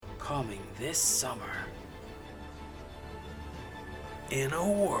coming this summer. In a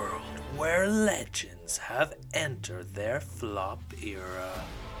world where legends have entered their flop era,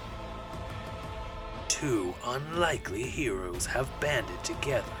 two unlikely heroes have banded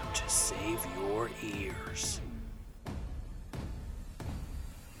together to save your ears.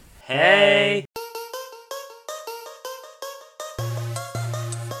 Hey!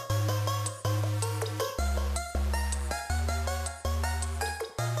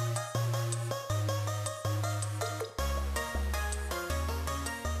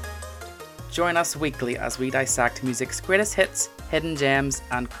 Join us weekly as we dissect music's greatest hits, hidden gems,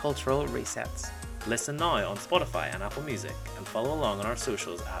 and cultural resets. Listen now on Spotify and Apple Music, and follow along on our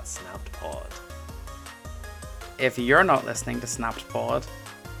socials at SnappedPod. If you're not listening to Snappt Pod,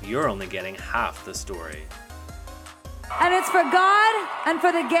 you're only getting half the story. And it's for God and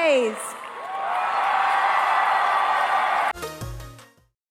for the gays.